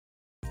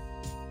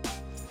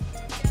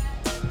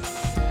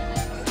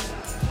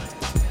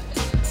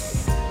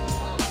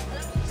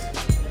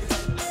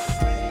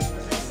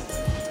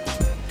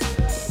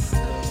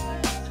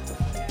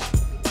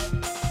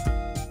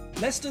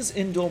Leicester's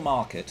indoor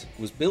market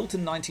was built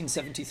in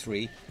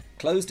 1973,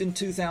 closed in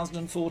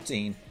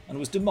 2014 and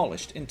was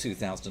demolished in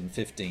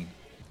 2015.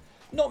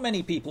 Not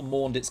many people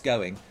mourned its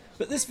going,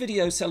 but this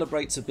video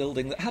celebrates a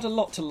building that had a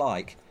lot to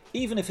like,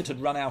 even if it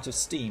had run out of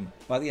steam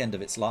by the end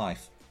of its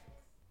life.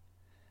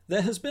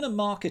 There has been a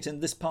market in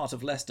this part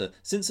of Leicester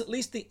since at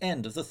least the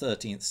end of the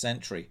 13th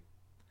century.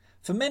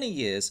 For many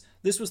years,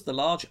 this was the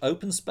large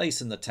open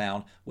space in the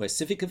town where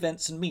civic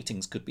events and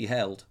meetings could be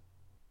held.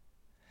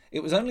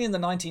 It was only in the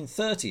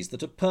 1930s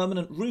that a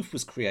permanent roof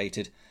was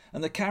created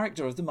and the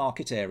character of the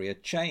market area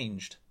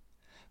changed.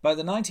 By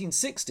the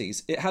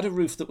 1960s, it had a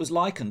roof that was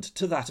likened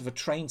to that of a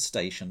train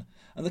station,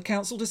 and the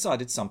council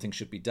decided something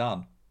should be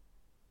done.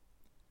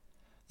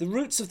 The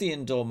roots of the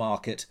indoor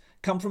market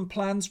come from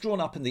plans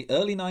drawn up in the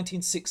early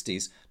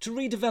 1960s to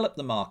redevelop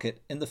the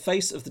market in the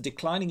face of the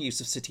declining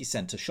use of city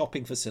centre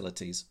shopping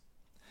facilities.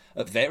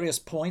 At various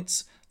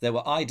points, there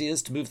were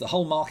ideas to move the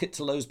whole market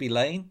to Lowesby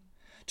Lane,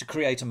 to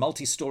create a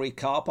multi-storey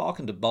car park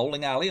and a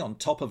bowling alley on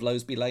top of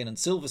Lowesby Lane and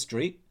Silver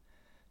Street,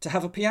 to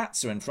have a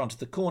piazza in front of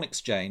the Corn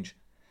Exchange,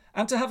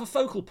 and to have a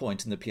focal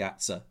point in the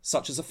piazza,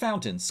 such as a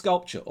fountain,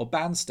 sculpture or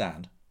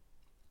bandstand.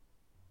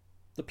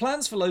 The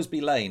plans for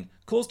Lowesby Lane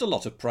caused a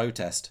lot of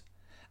protest,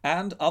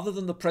 and other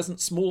than the present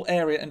small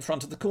area in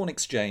front of the Corn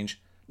Exchange,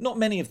 not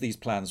many of these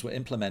plans were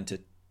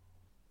implemented.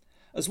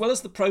 As well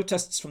as the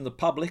protests from the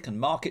public and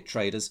market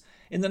traders,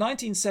 in the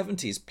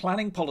 1970s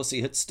planning policy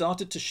had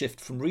started to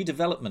shift from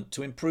redevelopment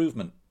to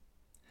improvement.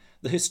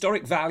 The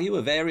historic value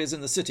of areas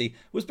in the city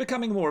was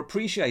becoming more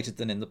appreciated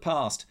than in the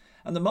past,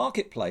 and the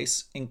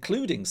marketplace,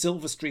 including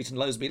Silver Street and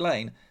Lowesby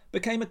Lane,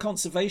 became a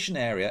conservation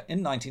area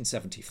in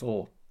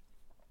 1974.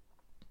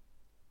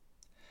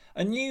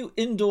 A new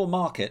indoor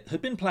market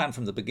had been planned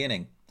from the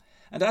beginning,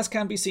 and as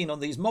can be seen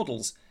on these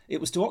models,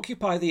 it was to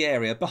occupy the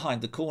area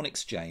behind the Corn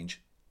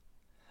Exchange.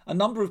 A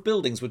number of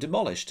buildings were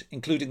demolished,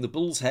 including the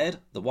Bull's Head,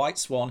 the White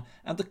Swan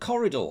and the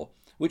Corridor,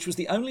 which was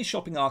the only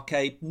shopping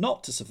arcade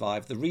not to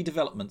survive the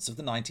redevelopments of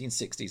the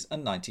 1960s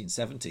and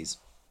 1970s.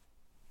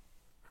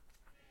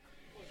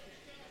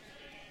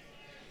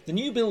 The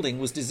new building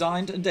was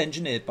designed and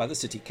engineered by the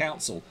City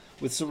Council,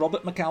 with Sir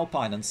Robert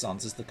McAlpine and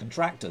Sons as the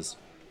contractors.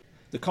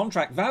 The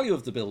contract value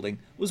of the building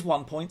was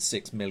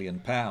 £1.6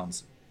 million.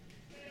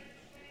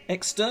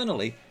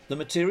 Externally, the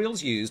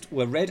materials used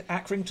were red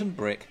Accrington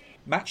brick,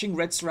 matching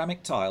red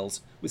ceramic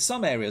tiles, with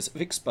some areas of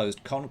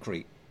exposed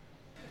concrete.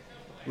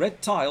 Red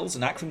tiles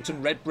and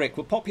Accrington red brick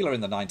were popular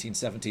in the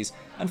 1970s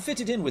and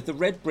fitted in with the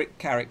red brick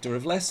character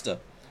of Leicester,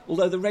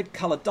 although the red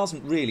colour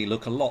doesn't really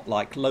look a lot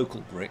like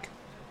local brick.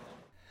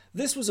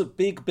 This was a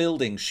big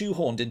building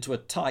shoehorned into a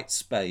tight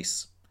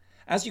space.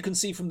 As you can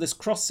see from this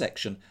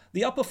cross-section,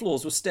 the upper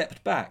floors were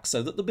stepped back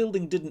so that the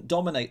building didn't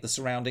dominate the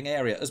surrounding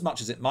area as much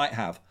as it might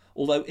have,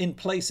 although in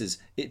places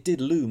it did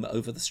loom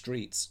over the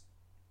streets.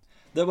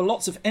 There were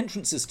lots of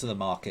entrances to the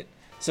market,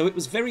 so it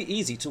was very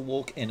easy to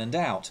walk in and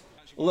out,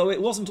 although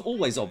it wasn't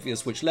always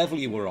obvious which level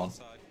you were on.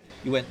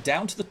 You went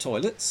down to the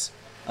toilets,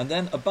 and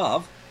then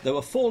above there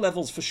were 4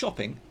 levels for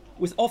shopping,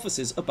 with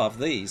offices above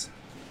these.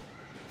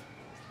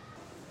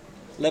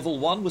 Level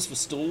 1 was for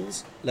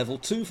stalls, level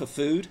 2 for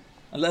food,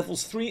 and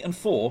levels 3 and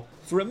 4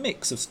 for a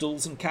mix of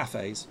stalls and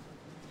cafes.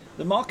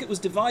 The market was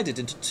divided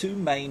into 2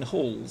 main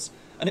halls,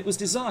 and it was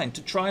designed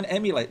to try and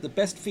emulate the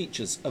best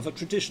features of a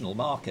traditional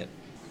market.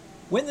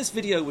 When this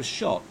video was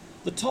shot,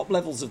 the top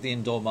levels of the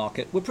indoor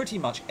market were pretty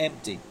much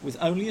empty, with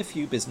only a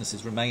few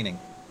businesses remaining.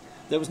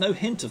 There was no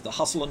hint of the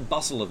hustle and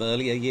bustle of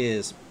earlier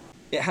years.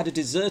 It had a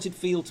deserted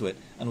feel to it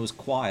and was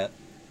quiet.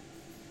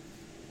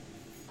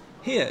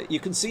 Here you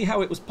can see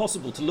how it was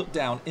possible to look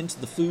down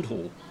into the food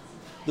hall.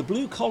 The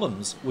blue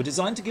columns were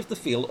designed to give the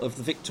feel of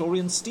the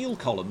Victorian steel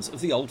columns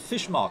of the old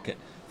fish market,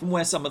 from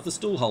where some of the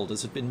stall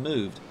holders had been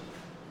moved.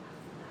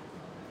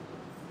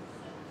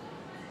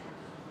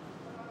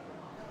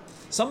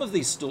 Some of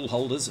these stall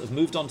holders have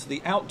moved on to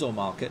the outdoor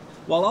market,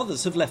 while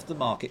others have left the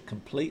market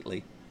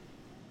completely.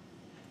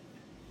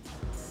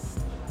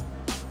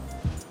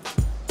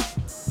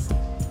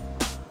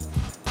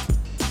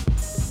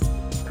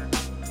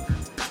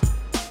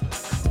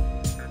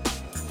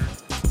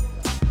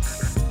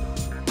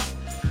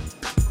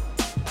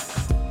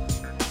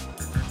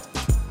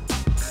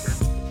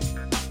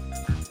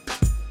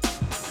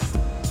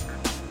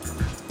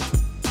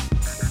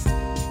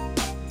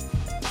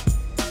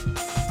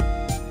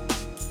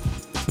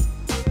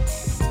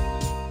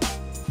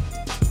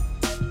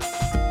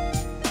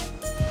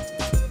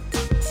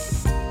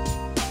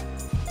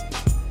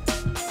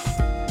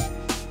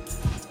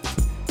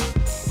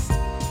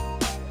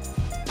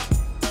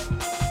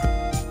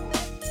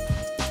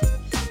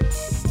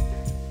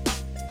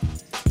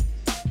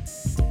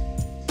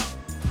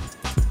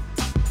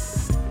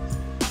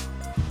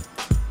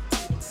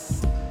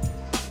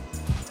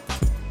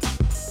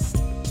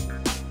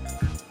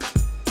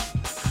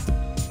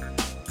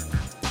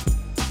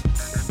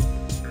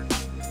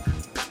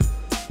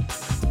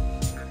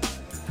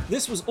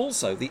 This was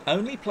also the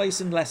only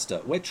place in Leicester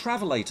where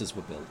travellators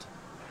were built.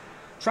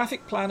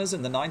 Traffic planners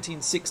in the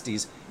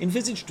 1960s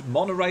envisaged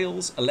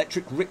monorails,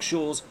 electric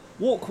rickshaws,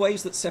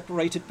 walkways that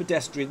separated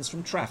pedestrians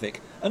from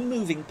traffic, and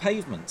moving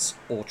pavements,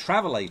 or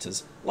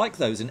travellators, like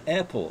those in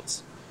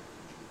airports.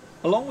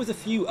 Along with a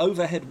few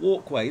overhead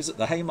walkways at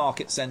the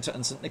Haymarket Centre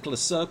and St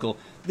Nicholas Circle,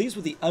 these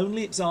were the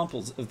only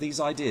examples of these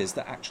ideas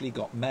that actually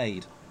got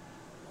made.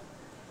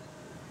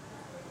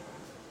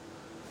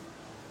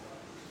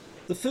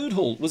 The food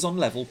hall was on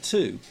level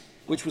 2,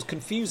 which was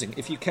confusing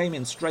if you came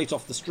in straight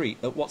off the street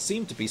at what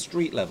seemed to be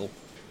street level.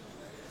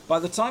 By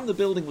the time the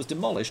building was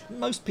demolished,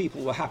 most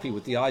people were happy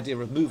with the idea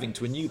of moving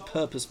to a new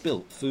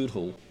purpose-built food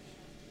hall.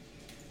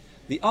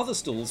 The other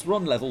stalls were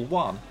on level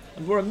 1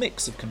 and were a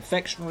mix of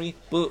confectionery,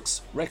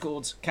 books,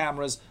 records,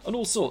 cameras and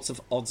all sorts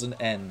of odds and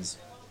ends.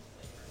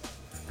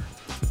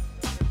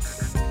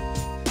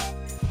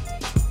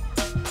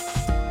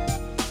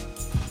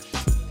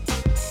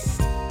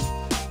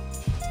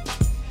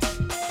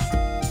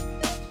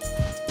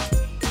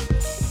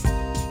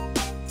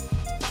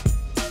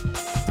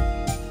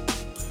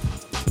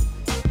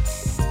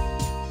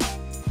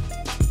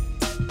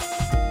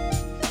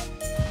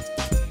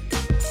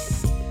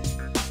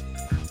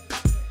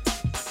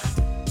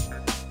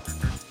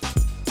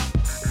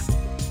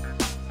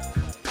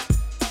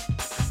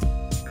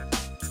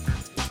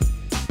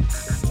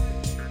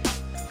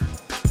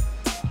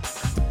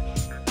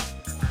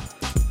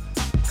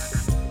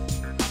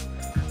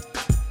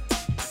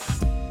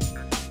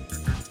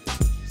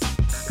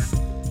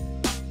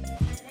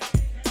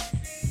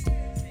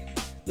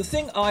 The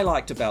thing I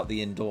liked about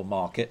the indoor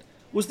market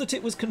was that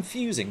it was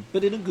confusing,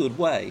 but in a good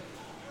way.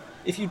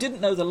 If you didn't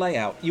know the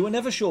layout, you were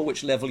never sure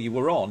which level you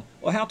were on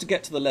or how to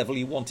get to the level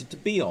you wanted to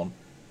be on.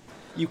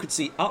 You could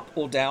see up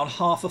or down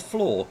half a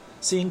floor,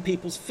 seeing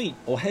people's feet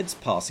or heads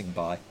passing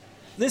by.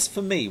 This,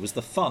 for me, was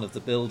the fun of the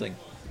building.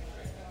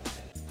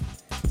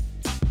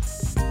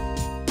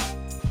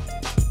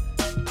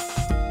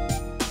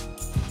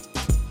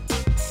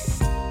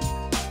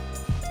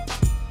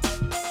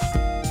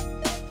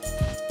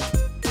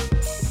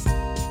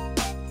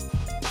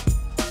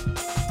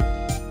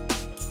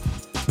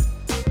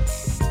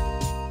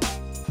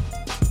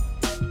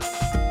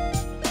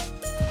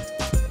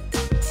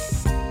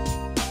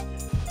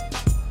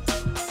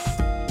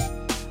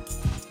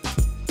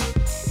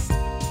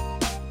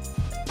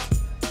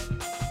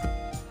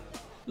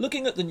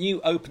 Looking at the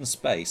new open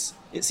space,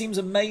 it seems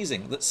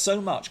amazing that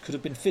so much could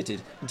have been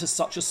fitted into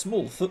such a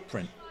small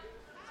footprint.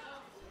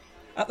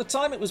 At the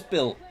time it was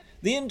built,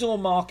 the indoor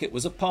market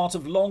was a part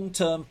of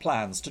long-term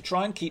plans to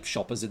try and keep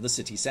shoppers in the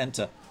city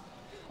centre.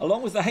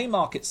 Along with the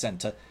Haymarket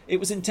Centre, it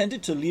was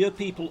intended to lure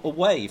people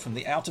away from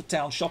the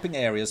out-of-town shopping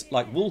areas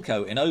like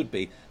Woolco in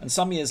Oadby and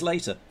some years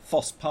later,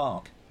 Foss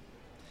Park.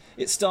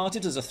 It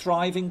started as a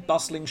thriving,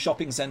 bustling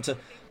shopping centre,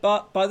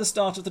 but by the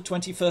start of the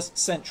 21st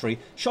century,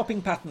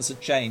 shopping patterns had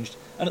changed,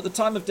 and at the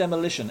time of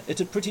demolition, it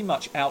had pretty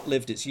much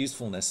outlived its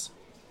usefulness.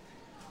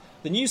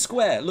 The new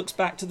square looks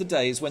back to the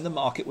days when the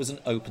market was an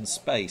open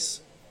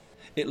space.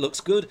 It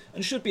looks good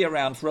and should be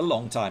around for a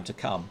long time to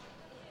come.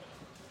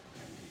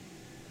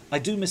 I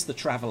do miss the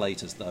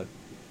travellators, though.